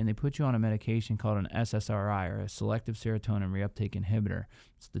and they put you on a medication called an SSRI, or a selective serotonin reuptake inhibitor,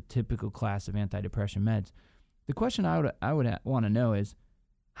 it's the typical class of antidepressant meds, the question I would want to know is,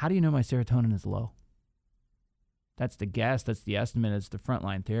 how do you know my serotonin is low? That's the guess, that's the estimate, it's the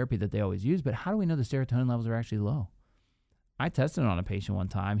frontline therapy that they always use, but how do we know the serotonin levels are actually low? I tested it on a patient one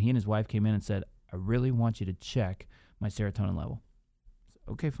time. He and his wife came in and said, I really want you to check my serotonin level.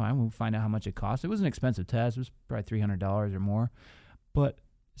 So, okay, fine, we'll find out how much it costs. It was an expensive test, it was probably $300 or more, but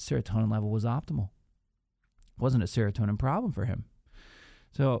serotonin level was optimal. It wasn't a serotonin problem for him.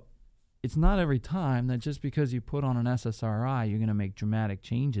 So it's not every time that just because you put on an SSRI, you're going to make dramatic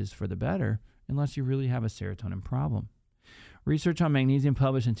changes for the better unless you really have a serotonin problem. Research on magnesium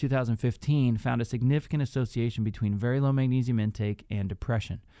published in 2015 found a significant association between very low magnesium intake and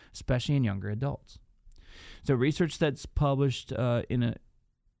depression, especially in younger adults. So research that's published in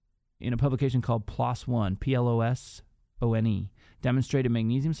a publication called PLOS ONE, P-L-O-S-O-N-E, demonstrated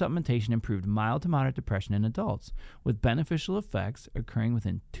magnesium supplementation improved mild to moderate depression in adults, with beneficial effects occurring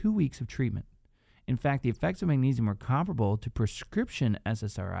within 2 weeks of treatment. In fact, the effects of magnesium were comparable to prescription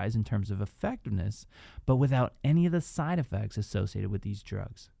SSRIs in terms of effectiveness, but without any of the side effects associated with these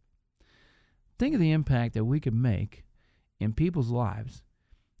drugs. Think of the impact that we could make in people's lives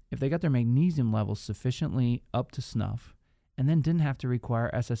if they got their magnesium levels sufficiently up to snuff and then didn't have to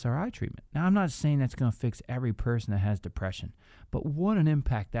require SSRI treatment. Now, I'm not saying that's going to fix every person that has depression, but what an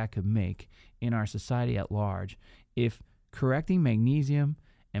impact that could make in our society at large if correcting magnesium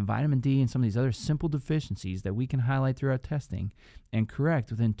and vitamin D and some of these other simple deficiencies that we can highlight through our testing and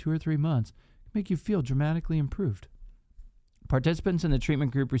correct within 2 or 3 months make you feel dramatically improved. Participants in the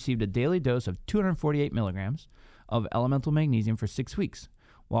treatment group received a daily dose of 248 milligrams of elemental magnesium for 6 weeks,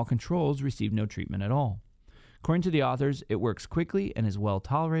 while controls received no treatment at all. According to the authors, it works quickly and is well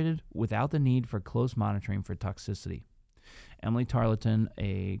tolerated without the need for close monitoring for toxicity. Emily Tarleton,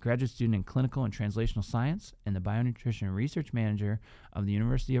 a graduate student in clinical and translational science and the bionutrition research manager of the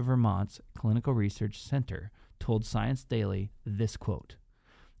University of Vermont's Clinical Research Center, told Science Daily this quote,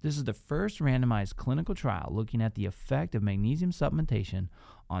 "This is the first randomized clinical trial looking at the effect of magnesium supplementation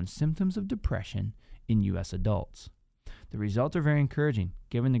on symptoms of depression in U.S. adults. The results are very encouraging,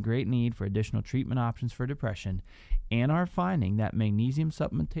 given the great need for additional treatment options for depression, and our finding that magnesium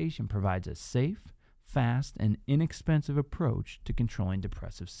supplementation provides a safe, fast, and inexpensive approach to controlling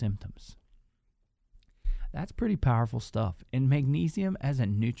depressive symptoms." That's pretty powerful stuff. And magnesium as a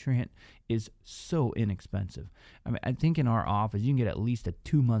nutrient is so inexpensive. I mean, I think in our office, you can get at least a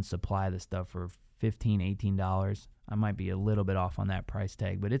 2-month supply of this stuff for $15, $18. I might be a little bit off on that price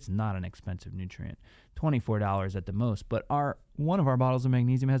tag, but it's not an expensive nutrient. $24 at the most. But one of our bottles of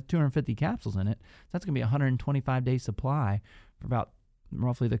magnesium has 250 capsules in it. That's going to be a 125-day supply for about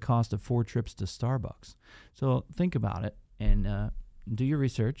roughly the cost of 4 trips to Starbucks. So think about it and do your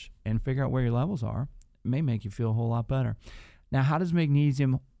research and figure out where your levels are. It may make you feel a whole lot better. Now, how does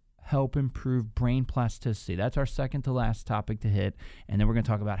magnesium help improve brain plasticity? That's our second to last topic to hit, and then we're going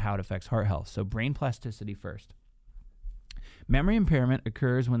to talk about how it affects heart health. So brain plasticity first. Memory impairment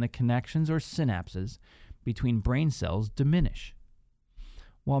occurs when the connections or synapses between brain cells diminish.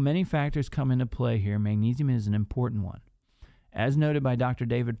 While many factors come into play here, magnesium is an important one. As noted by Dr.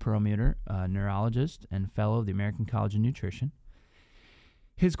 David Perlmutter, a neurologist and fellow of the American College of Nutrition,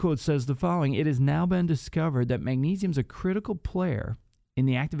 his quote says the following: "It has now been discovered that magnesium is a critical player in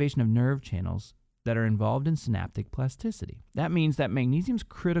the activation of nerve channels that are involved in synaptic plasticity." That means that magnesium is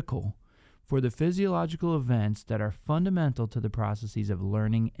critical for the physiological events that are fundamental to the processes of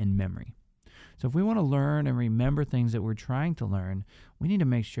learning and memory. So if we want to learn and remember things that we're trying to learn, we need to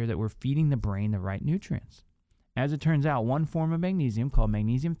make sure that we're feeding the brain the right nutrients. As it turns out, one form of magnesium, called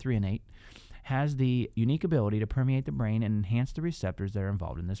magnesium threonate, has the unique ability to permeate the brain and enhance the receptors that are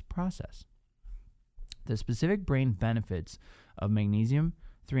involved in this process. The specific brain benefits of magnesium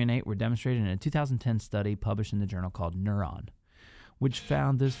threonate were demonstrated in a 2010 study published in the journal called Neuron, which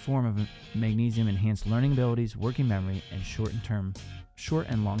found this form of magnesium enhanced learning abilities, working memory, and short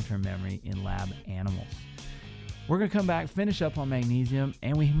and long-term memory in lab animals. We're going to come back, finish up on magnesium,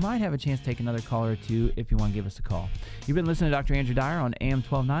 and we might have a chance to take another caller or two if you want to give us a call. You've been listening to Dr. Andrew Dyer on AM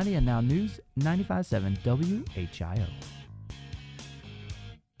 1290 and now News 95.7 WHIO.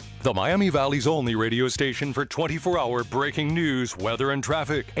 The Miami Valley's only radio station for 24-hour breaking news, weather, and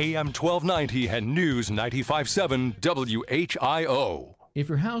traffic. AM 1290 and News 95.7 WHIO. If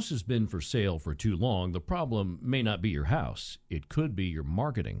your house has been for sale for too long, the problem may not be your house. It could be your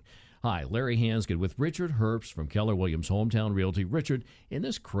marketing. Hi, Larry Hansgen with Richard Herbst from Keller Williams Hometown Realty. Richard, in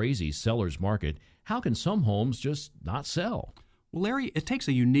this crazy seller's market, how can some homes just not sell? Well, Larry, it takes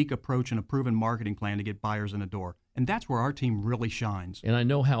a unique approach and a proven marketing plan to get buyers in the door, and that's where our team really shines. And I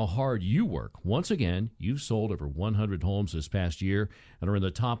know how hard you work. Once again, you've sold over 100 homes this past year and are in the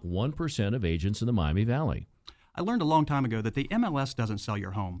top 1% of agents in the Miami Valley. I learned a long time ago that the MLS doesn't sell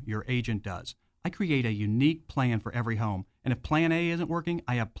your home, your agent does. I create a unique plan for every home, and if Plan A isn't working,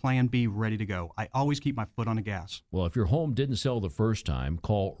 I have Plan B ready to go. I always keep my foot on the gas. Well, if your home didn't sell the first time,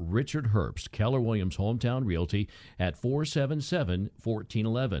 call Richard Herbst, Keller Williams Hometown Realty at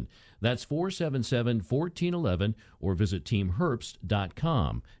 477-1411. That's 477-1411, or visit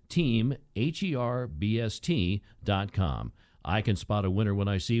teamherbst.com, team, Herbst.com. I can spot a winner when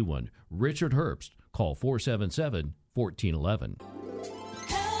I see one. Richard Herbst. Call 477-1411.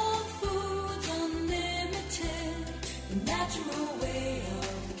 Health Foods Unlimited, the natural way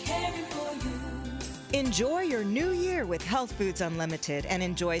of caring for you. Enjoy your new year with Health Foods Unlimited and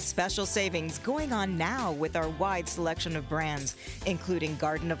enjoy special savings going on now with our wide selection of brands, including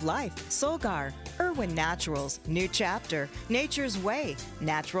Garden of Life, Solgar, Irwin Naturals, New Chapter, Nature's Way,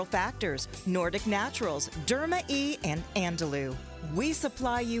 Natural Factors, Nordic Naturals, Derma E, and Andalou. We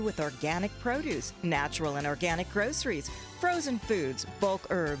supply you with organic produce, natural and organic groceries, frozen foods, bulk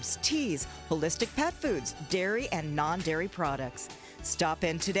herbs, teas, holistic pet foods, dairy and non-dairy products. Stop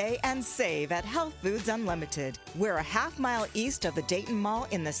in today and save at Health Foods Unlimited. We're a half-mile east of the Dayton Mall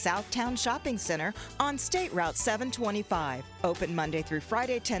in the Southtown Shopping Center on State Route 725. Open Monday through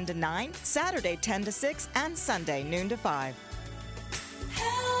Friday 10 to 9, Saturday 10 to 6, and Sunday noon to 5.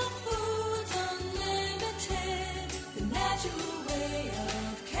 Health Foods Unlimited, the natural way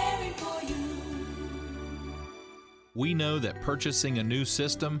of caring for you. We know that purchasing a new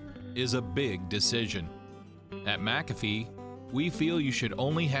system is a big decision. At McAfee, we feel you should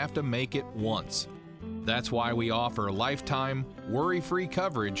only have to make it once. That's why we offer lifetime, worry-free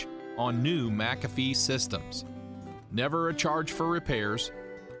coverage on new McAfee systems. Never a charge for repairs,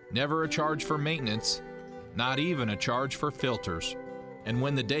 never a charge for maintenance, not even a charge for filters. And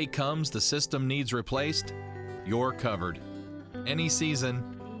when the day comes the system needs replaced, you're covered. Any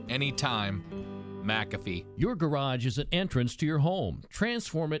season, any time, McAfee. Your garage is an entrance to your home.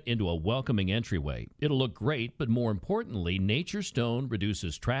 Transform it into a welcoming entryway. It'll look great, but more importantly, Nature Stone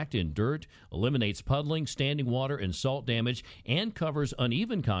reduces tracked-in dirt, eliminates puddling, standing water, and salt damage, and covers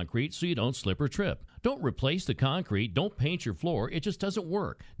uneven concrete so you don't slip or trip. Don't replace the concrete. Don't paint your floor. It just doesn't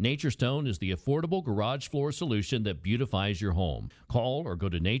work. Nature Stone is the affordable garage floor solution that beautifies your home. Call or go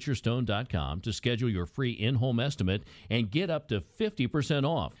to naturestone.com to schedule your free in-home estimate and get up to 50%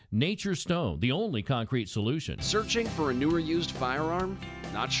 off. Nature Stone, the only concrete solution. Searching for a new or used firearm?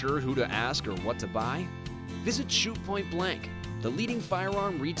 Not sure who to ask or what to buy? Visit Shoot Point Blank, the leading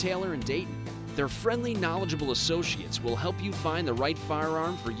firearm retailer in Dayton. Their friendly, knowledgeable associates will help you find the right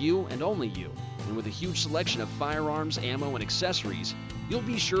firearm for you and only you. And with a huge selection of firearms, ammo, and accessories, you'll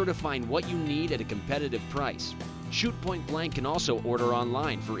be sure to find what you need at a competitive price. Shoot Point Blank can also order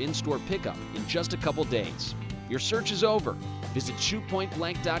online for in-store pickup in just a couple days. Your search is over. Visit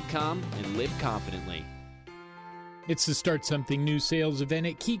shootpointblank.com and live confidently. It's the Start Something New sales event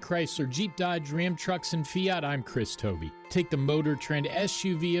at Key Chrysler, Jeep, Dodge, Ram Trucks, and Fiat. I'm Chris Toby. Take the Motor Trend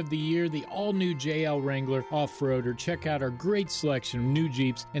SUV of the year, the all-new JL Wrangler off-roader. Check out our great selection of new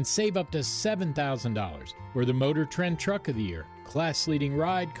Jeeps and save up to $7,000. We're the Motor Trend Truck of the Year. Class-leading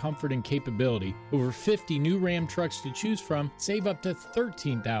ride, comfort, and capability. Over 50 new Ram trucks to choose from. Save up to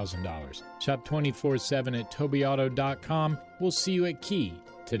 $13,000. Shop 24/7 at tobyauto.com. We'll see you at Key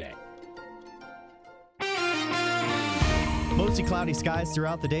today. Mostly cloudy skies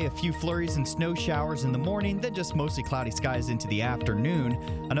throughout the day, a few flurries and snow showers in the morning, then just mostly cloudy skies into the afternoon.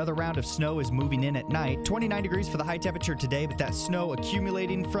 Another round of snow is moving in at night. 29 degrees for the high temperature today, but that snow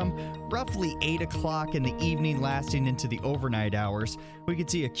accumulating from roughly 8 o'clock in the evening, lasting into the overnight hours. We could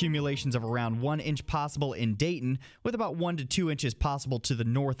see accumulations of around 1 inch possible in Dayton, with about 1 to 2 inches possible to the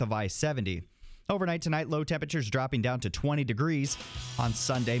north of I-70. Overnight tonight, low temperatures dropping down to 20 degrees. On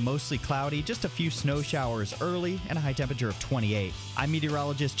Sunday, mostly cloudy, just a few snow showers early, and a high temperature of 28. I'm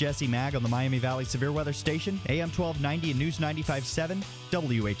meteorologist Jesse Mag on the Miami Valley Severe Weather Station, AM 1290 and News 95.7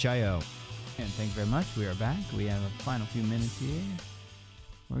 WHIO. And thanks very much. We are back. We have a final few minutes here.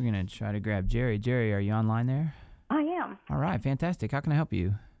 We're going to try to grab Jerry. Jerry, are you online there? I am. All right, fantastic. How can I help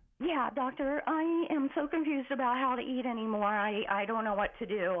you? Yeah, doctor, I am so confused about how to eat anymore. I don't know what to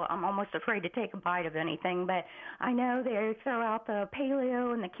do. I'm almost afraid to take a bite of anything, but I know they throw out the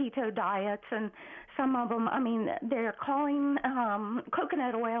paleo and the keto diets, and some of them, I mean, they're calling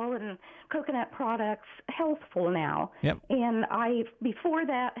coconut oil and coconut products healthful now. Yep. And I, before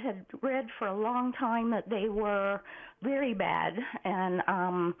that, had read for a long time that they were very bad, and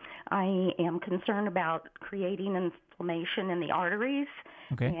I am concerned about creating inflammation in the arteries.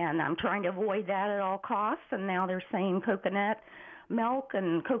 Okay. And I'm trying to avoid that at all costs. And now they're saying coconut milk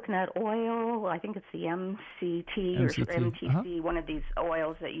and coconut oil. I think it's the MCT or MTC, one of these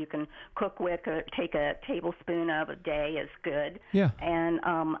oils that you can cook with or take a tablespoon of a day is good. Yeah. And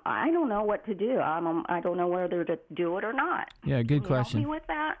I don't know what to do. I don't know whether to do it or not. Yeah, good Can question. you help me with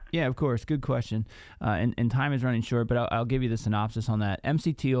that? Yeah, of course. Good question. And time is running short, but I'll give you the synopsis on that.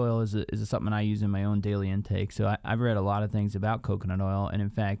 MCT oil is a supplement I use in my own daily intake. So I've read a lot of things about coconut oil. And in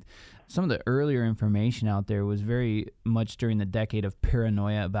fact, some of the earlier information out there was very much during the decade of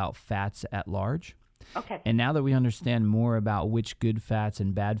paranoia about fats at large. Okay. And now that we understand more about which good fats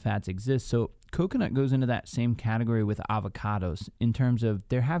and bad fats exist, so coconut goes into that same category with avocados in terms of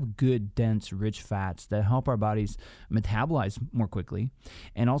they have good, dense, rich fats that help our bodies metabolize more quickly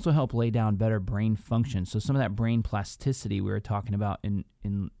and also help lay down better brain function. So some of that brain plasticity we were talking about in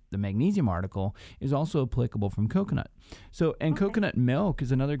the magnesium article is also applicable from coconut. So, and coconut milk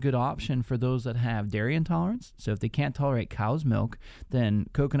is another good option for those that have dairy intolerance. So if they can't tolerate cow's milk, then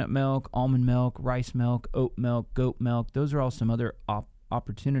coconut milk, almond milk, rice milk, oat milk, goat milk, those are all some other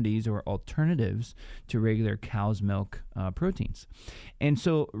opportunities or alternatives to regular cow's milk proteins. And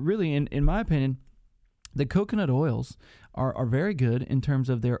so really, in my opinion, the coconut oils are very good in terms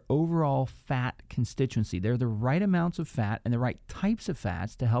of their overall fat constituency. They're the right amounts of fat and the right types of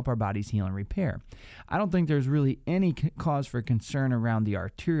fats to help our bodies heal and repair. I don't think there's really any cause for concern around the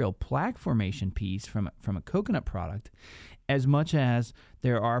arterial plaque formation piece from a coconut product as much as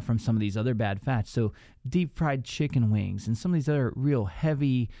there are from some of these other bad fats. So deep fried chicken wings and some of these other real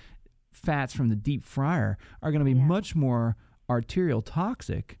heavy fats from the deep fryer are going to be much more arterial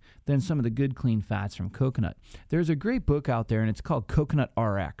toxic than some of the good clean fats from coconut. There's a great book out there and it's called Coconut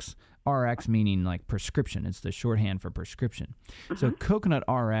RX. RX meaning like prescription. It's the shorthand for prescription. So Coconut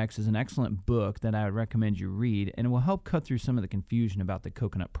RX is an excellent book that I would recommend you read, and it will help cut through some of the confusion about the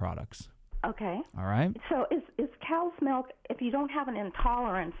coconut products. Okay. All right. So is cow's milk, if you don't have an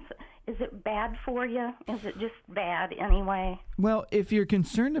intolerance, is it bad for you? Is it just bad anyway? Well, if you're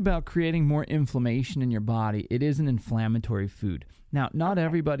concerned about creating more inflammation in your body, it is an inflammatory food. Now, not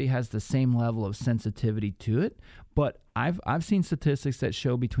everybody has the same level of sensitivity to it, but I've seen statistics that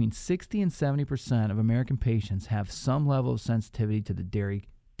show between 60 and 70% of American patients have some level of sensitivity to the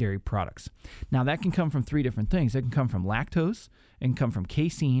dairy products. Now, that can come from three different things. It can come from lactose, it can come from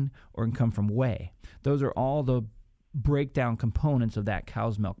casein, or it can come from whey. Those are all the breakdown components of that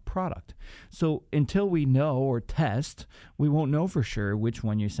cow's milk product. So until we know or test, we won't know for sure which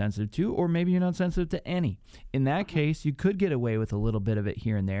one you're sensitive to, or maybe you're not sensitive to any. In that case, you could get away with a little bit of it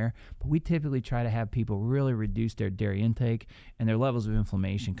here and there, but we typically try to have people really reduce their dairy intake, and their levels of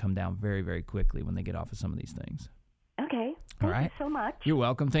inflammation come down very, very quickly when they get off of some of these things. Okay. All Thank right. you so much. You're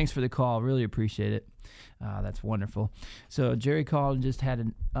welcome. Thanks for the call. Really appreciate it. That's wonderful. So Jerry called and just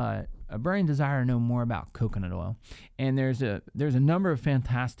had a burning desire to know more about coconut oil. And there's a number of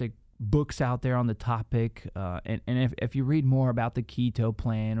fantastic books out there on the topic. And if you read more about the keto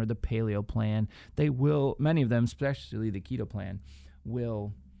plan or the paleo plan, many of them, especially the keto plan,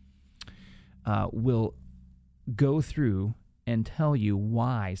 will go through and tell you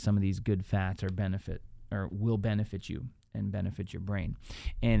why some of these good fats will benefit you and benefit your brain.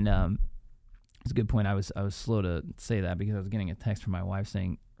 And it's a good point. I was slow to say that because I was getting a text from my wife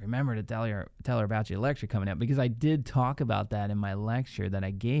saying, remember to tell her about your lecture coming up, because I did talk about that in my lecture that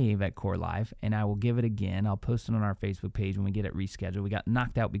I gave at Core Life, and I will give it again. I'll post it on our Facebook page when we get it rescheduled. We got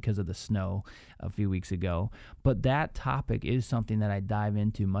knocked out because of the snow a few weeks ago, but that topic is something that I dive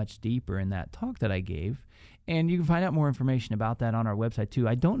into much deeper in that talk that I gave. And you can find out more information about that on our website, too.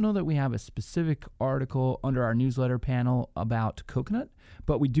 I don't know that we have a specific article under our newsletter panel about coconut,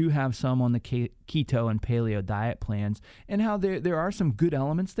 but we do have some on the keto and paleo diet plans and how there are some good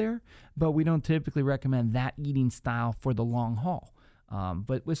elements there, but we don't typically recommend that eating style for the long haul.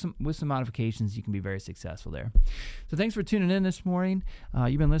 But with some modifications, you can be very successful there. So thanks for tuning in this morning.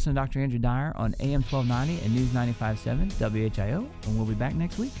 You've been listening to Dr. Andrew Dyer on AM 1290 and News 95.7 WHIO, and we'll be back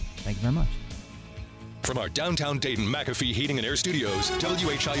next week. Thank you very much. From our downtown Dayton McAfee Heating and Air Studios,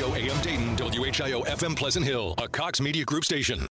 WHIO AM Dayton, WHIO FM Pleasant Hill, a Cox Media Group station.